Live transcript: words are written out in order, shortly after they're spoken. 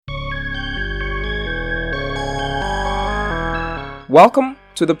Welcome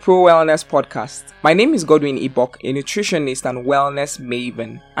to the Pro Wellness Podcast. My name is Godwin Ibok, a nutritionist and wellness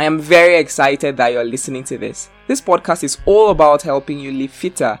maven. I am very excited that you're listening to this. This podcast is all about helping you live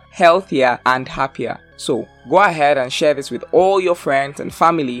fitter, healthier, and happier. So go ahead and share this with all your friends and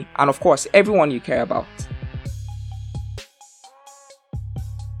family, and of course, everyone you care about.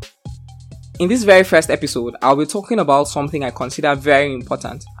 In this very first episode, I'll be talking about something I consider very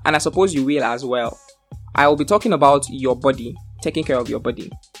important, and I suppose you will as well. I will be talking about your body, taking care of your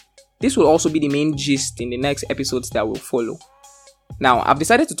body. This will also be the main gist in the next episodes that will follow. Now, I've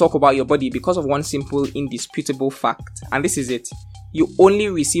decided to talk about your body because of one simple, indisputable fact, and this is it. You only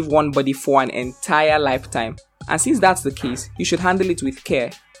receive one body for an entire lifetime, and since that's the case, you should handle it with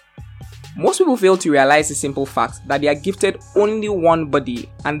care. Most people fail to realize the simple fact that they are gifted only one body,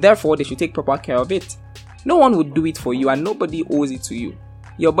 and therefore they should take proper care of it. No one would do it for you, and nobody owes it to you.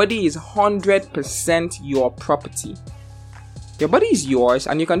 Your body is 100% your property. Your body is yours,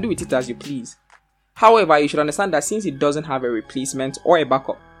 and you can do with it as you please. However, you should understand that since it doesn't have a replacement or a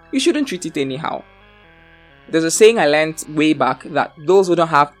backup, you shouldn't treat it anyhow. There's a saying I learned way back that those who don't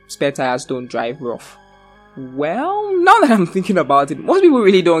have spare tires don't drive rough. Well, now that I'm thinking about it, most people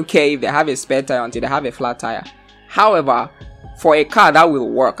really don't care if they have a spare tire until they have a flat tire. However, for a car that will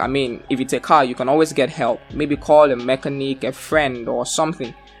work. I mean, if it's a car, you can always get help. Maybe call a mechanic, a friend, or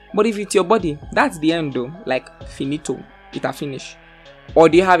something. But if it's your body, that's the end though. Like, finito. It'll finish. Or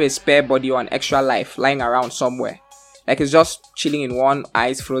do you have a spare body or an extra life lying around somewhere? Like it's just chilling in one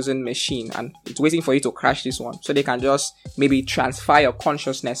ice frozen machine and it's waiting for you to crash this one. So they can just maybe transfer your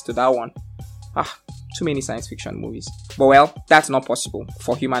consciousness to that one. Too many science fiction movies. But well, that's not possible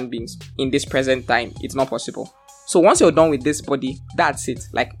for human beings. In this present time, it's not possible. So once you're done with this body, that's it.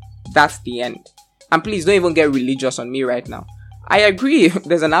 Like, that's the end. And please don't even get religious on me right now. I agree,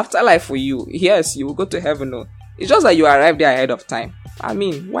 there's an afterlife for you. Yes, you will go to heaven. No. It's just that you arrived there ahead of time. I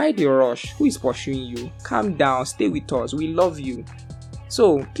mean, why the rush? Who is pursuing you? Calm down, stay with us. We love you.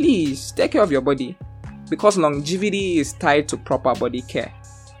 So please, take care of your body. Because longevity is tied to proper body care.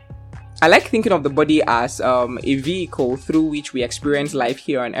 I like thinking of the body as a vehicle through which we experience life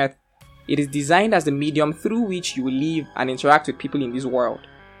here on earth. It is designed as the medium through which you live and interact with people in this world.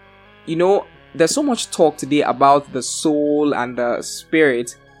 You know, there's so much talk today about the soul and the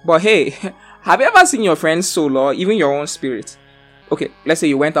spirit. But hey, have you ever seen your friend's soul or even your own spirit? Okay, let's say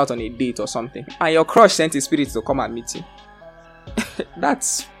you went out on a date or something and your crush sent his spirit to come and meet you.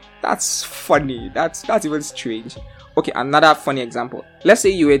 That's funny. That's even strange. Okay, another funny example. Let's say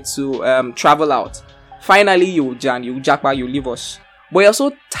you were to travel out. Finally, you jackpot, you leave us. But you're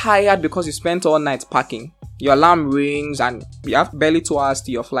so tired because you spent all night packing. Your alarm rings and you have barely 2 hours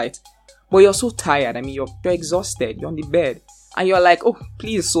to your flight. But you're so tired. I mean, you're exhausted. You're on the bed. And you're like, oh,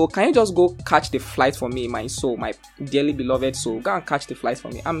 please, soul, can you just go catch the flight for me, my soul, my dearly beloved soul? Go and catch the flight for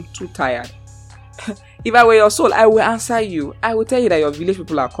me. I'm too tired. If I were your soul, I will answer you. I will tell you that your village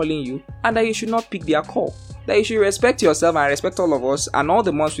people are calling you and that you should not pick their call. That you should respect yourself and respect all of us and all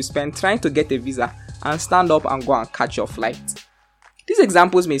the months we spend trying to get a visa and stand up and go and catch your flight. These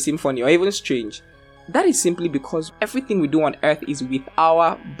examples may seem funny or even strange. That is simply because everything we do on earth is with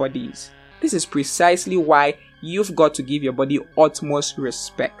our bodies. This is precisely why you've got to give your body utmost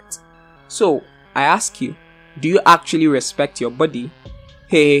respect. So, I ask you, do you actually respect your body?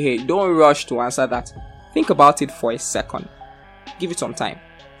 Hey, don't rush to answer that. Think about it for a second. Give it some time.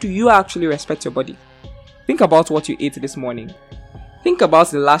 Do you actually respect your body? Think about what you ate this morning. Think about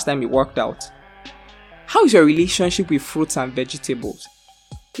the last time you worked out. How is your relationship with fruits and vegetables?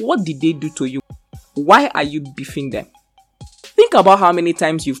 What did they do to you? Why are you beefing them? Think about how many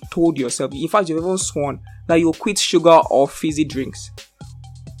times you've told yourself, in fact you've even sworn, that you'll quit sugar or fizzy drinks.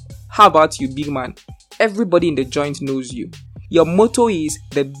 How about you, big man? Everybody in the joint knows you. Your motto is,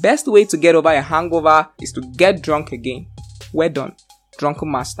 the best way to get over a hangover is to get drunk again. We're done.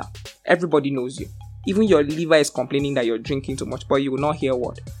 Drunken master. Everybody knows you. Even your liver is complaining that you're drinking too much, but you will not hear a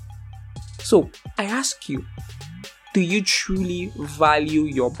word. So, I ask you, do you truly value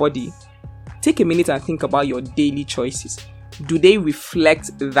your body? Take a minute and think about your daily choices. Do they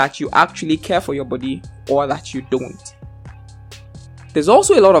reflect that you actually care for your body or that you don't? There's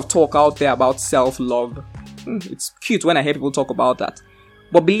also a lot of talk out there about self-love. It's cute when I hear people talk about that.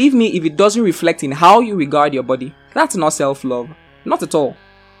 But believe me, if it doesn't reflect in how you regard your body, that's not self-love. Not at all.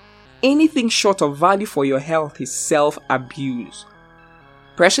 Anything short of value for your health is self-abuse.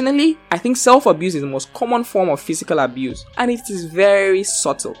 Personally, I think self-abuse is the most common form of physical abuse, and it is very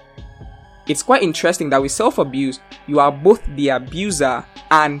subtle. It's quite interesting that with self-abuse, you are both the abuser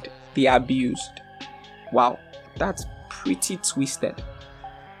and the abused. Wow, that's pretty twisted.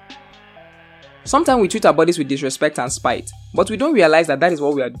 Sometimes we treat our bodies with disrespect and spite, but we don't realize that is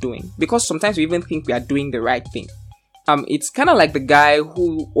what we are doing, because sometimes we even think we are doing the right thing. It's kind of like the guy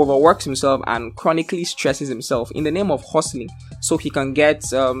who overworks himself and chronically stresses himself in the name of hustling, so he can get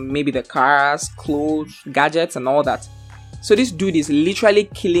maybe the cars, clothes, gadgets and all that. So this dude is literally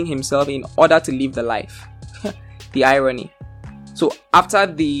killing himself in order to live the life. The irony. So after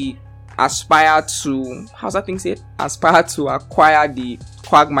the aspire to acquire the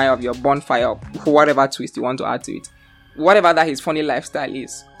quagmire of your bonfire, whatever twist you want to add to it, whatever that his funny lifestyle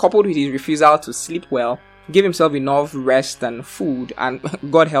is, coupled with his refusal to sleep well, give himself enough rest and food, and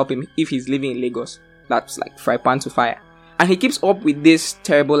God help him if he's living in Lagos, that's like fry pan to fire, and he keeps up with this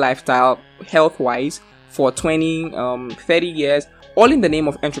terrible lifestyle health wise for 20-30 years, all in the name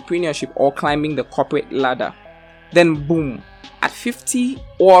of entrepreneurship or climbing the corporate ladder. Then boom, at 50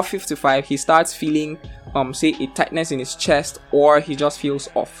 or 55, he starts feeling say a tightness in his chest, or he just feels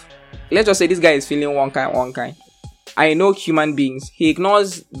off. Let's just say this guy is feeling one kind. I know human beings, he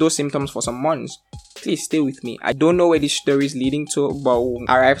ignores those symptoms for some months. Please stay with me. I don't know where this story is leading to, but we'll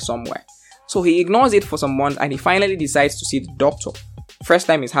arrive somewhere. So he ignores it for some months and he finally decides to see the doctor. First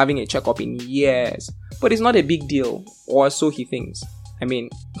time he's having a checkup in years. But it's not a big deal, or so he thinks. I mean,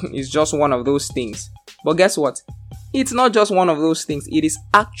 it's just one of those things. But guess what? It's not just one of those things. It is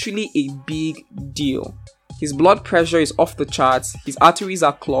actually a big deal. His blood pressure is off the charts. His arteries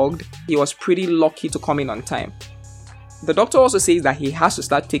are clogged. He was pretty lucky to come in on time. The doctor also says that he has to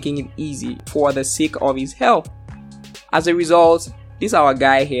start taking it easy for the sake of his health. As a result, this our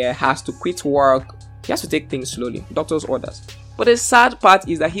guy here has to quit work. He has to take things slowly, doctor's orders. But the sad part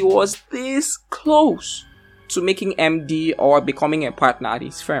is that he was this close to making MD or becoming a partner at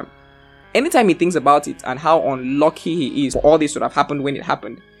his firm. Anytime he thinks about it and how unlucky he is for all this would have happened when it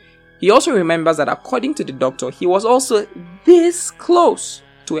happened, he also remembers that according to the doctor, he was also this close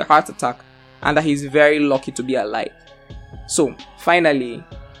to a heart attack and that he's very lucky to be alive. So, finally,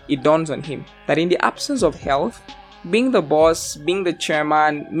 it dawns on him that in the absence of health, being the boss, being the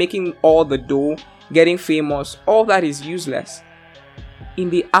chairman, making all the dough, getting famous, all that is useless. In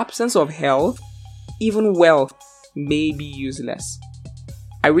the absence of health, even wealth may be useless.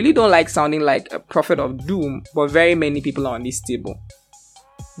 I really don't like sounding like a prophet of doom, but very many people are on this table.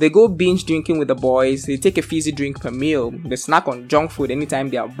 They go binge drinking with the boys, they take a fizzy drink per meal, they snack on junk food anytime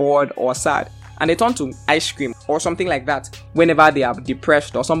they are bored or sad, and they turn to ice cream or something like that whenever they are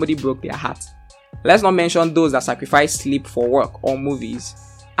depressed or somebody broke their heart. Let's not mention those that sacrifice sleep for work or movies,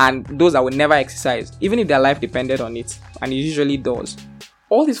 and those that will never exercise, even if their life depended on it, and it usually does.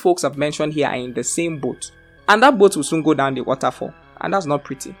 All these folks I've mentioned here are in the same boat, and that boat will soon go down the waterfall, and that's not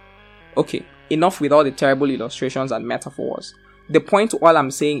pretty. Okay, enough with all the terrible illustrations and metaphors. The point to all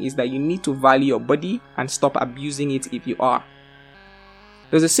I'm saying is that you need to value your body and stop abusing it if you are.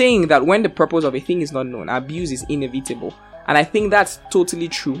 There's a saying that when the purpose of a thing is not known, abuse is inevitable. And I think that's totally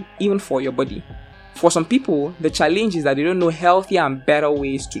true, even for your body. For some people, the challenge is that they don't know healthier and better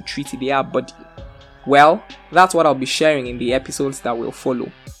ways to treat their body. Well, that's what I'll be sharing in the episodes that will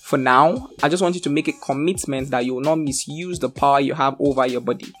follow. For now, I just want you to make a commitment that you will not misuse the power you have over your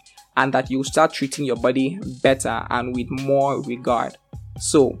body, and that you'll start treating your body better and with more regard.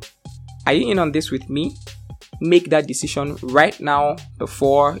 So, are you in on this with me? Make that decision right now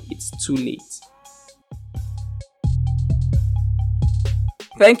before it's too late.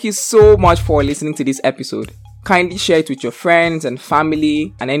 Thank you so much for listening to this episode. Kindly share it with your friends and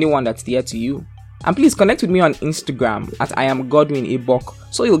family and anyone that's dear to you. And please connect with me on Instagram at I am Godwin Ebok,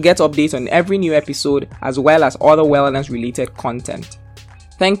 so you'll get updates on every new episode as well as other wellness related content.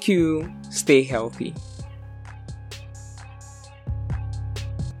 Thank you. Stay healthy.